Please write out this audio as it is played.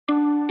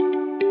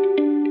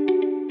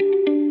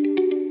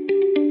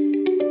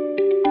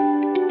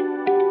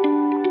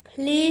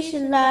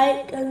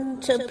like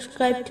and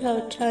subscribe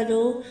to our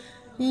channel.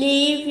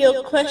 Leave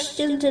your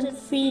questions and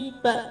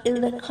feedback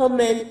in the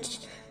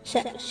comments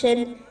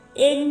section.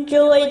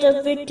 Enjoy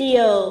the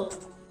video.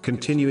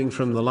 Continuing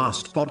from the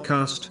last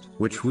podcast,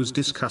 which was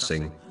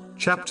discussing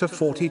chapter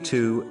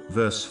 42,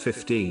 verse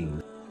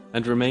 15.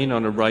 And remain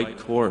on a right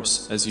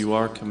course as you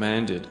are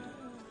commanded,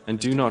 and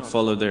do not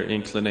follow their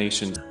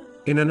inclinations.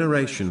 In a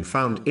narration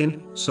found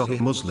in Sahih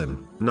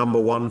Muslim, number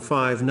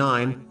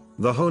 159,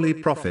 the Holy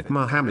Prophet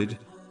Muhammad,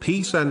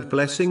 peace and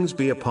blessings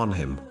be upon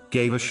him,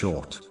 gave a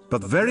short,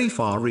 but very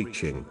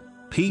far-reaching,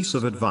 piece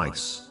of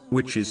advice,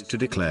 which is to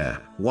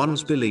declare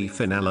one's belief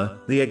in Allah,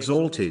 the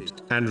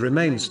Exalted, and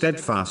remain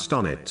steadfast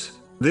on it.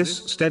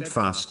 This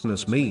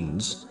steadfastness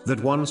means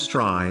that one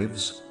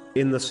strives,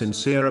 in the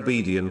sincere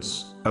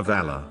obedience of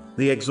Allah,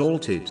 the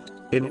Exalted,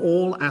 in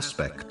all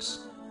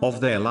aspects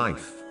of their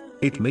life.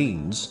 It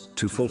means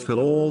to fulfill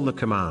all the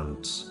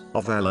commands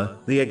of Allah,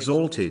 the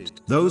Exalted,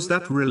 those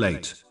that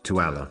relate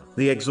to Allah,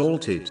 the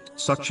Exalted,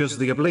 such as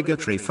the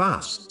obligatory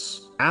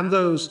fasts, and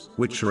those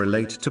which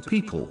relate to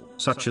people,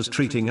 such as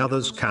treating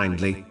others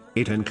kindly.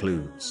 It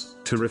includes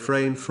to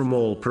refrain from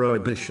all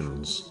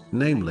prohibitions,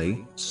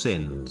 namely,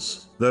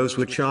 sins, those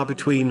which are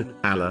between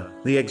Allah,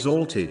 the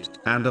Exalted,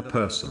 and a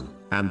person,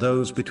 and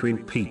those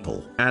between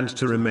people, and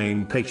to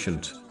remain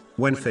patient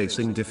when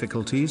facing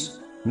difficulties,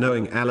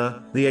 knowing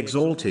Allah, the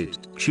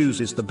Exalted,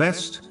 chooses the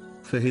best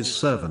for his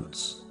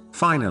servants.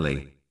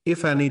 Finally,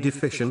 if any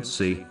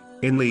deficiency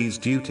in these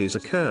duties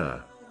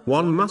occur,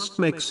 one must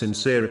make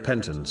sincere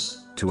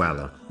repentance to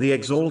Allah, the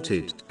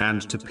Exalted,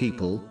 and to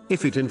people,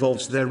 if it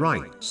involves their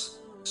rights.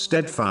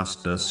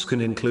 Steadfastness can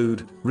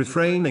include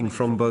refraining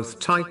from both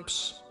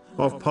types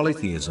of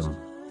polytheism.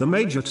 The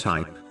major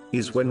type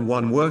is when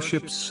one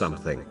worships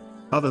something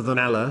other than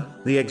Allah,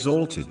 the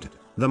Exalted.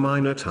 The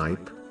minor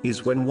type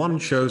is when one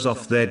shows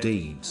off their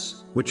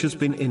deeds, which has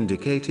been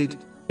indicated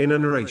in a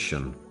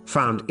narration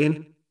found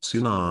in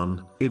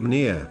Sunan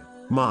Ibn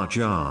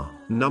Majah,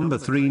 number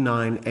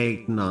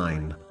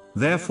 3989.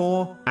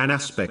 Therefore, an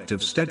aspect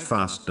of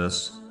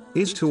steadfastness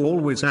is to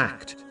always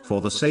act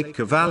for the sake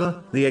of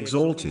Allah, the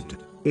Exalted.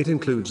 It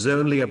includes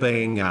only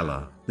obeying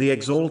Allah, the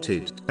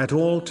Exalted, at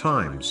all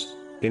times,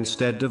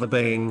 instead of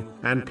obeying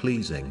and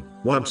pleasing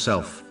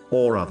oneself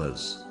or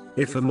others.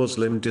 If a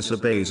Muslim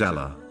disobeys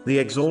Allah, the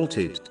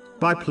Exalted,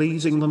 by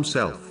pleasing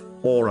themselves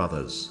or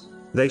others,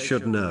 they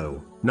should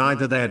know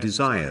neither their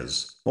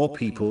desires or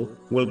people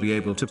will be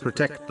able to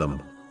protect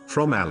them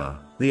from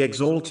Allah, the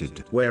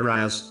Exalted,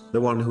 whereas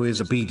the one who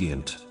is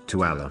obedient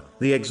to Allah,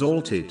 the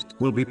Exalted,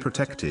 will be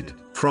protected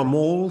from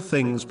all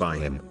things by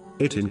him.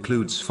 It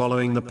includes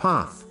following the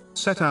path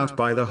set out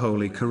by the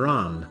Holy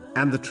Quran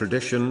and the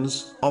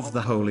traditions of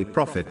the Holy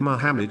Prophet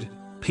Muhammad,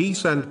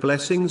 peace and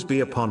blessings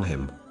be upon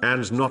him,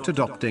 and not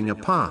adopting a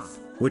path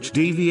which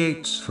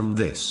deviates from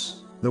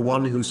this. The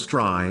one who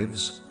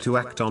strives to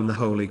act on the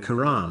Holy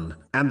Quran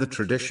and the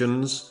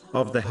traditions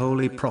of the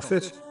Holy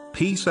Prophet,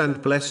 peace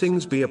and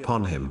blessings be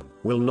upon him,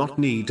 will not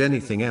need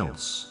anything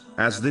else,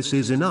 as this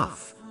is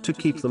enough to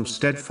keep them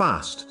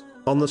steadfast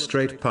on the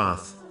straight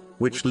path,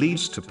 which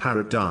leads to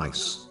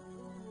paradise.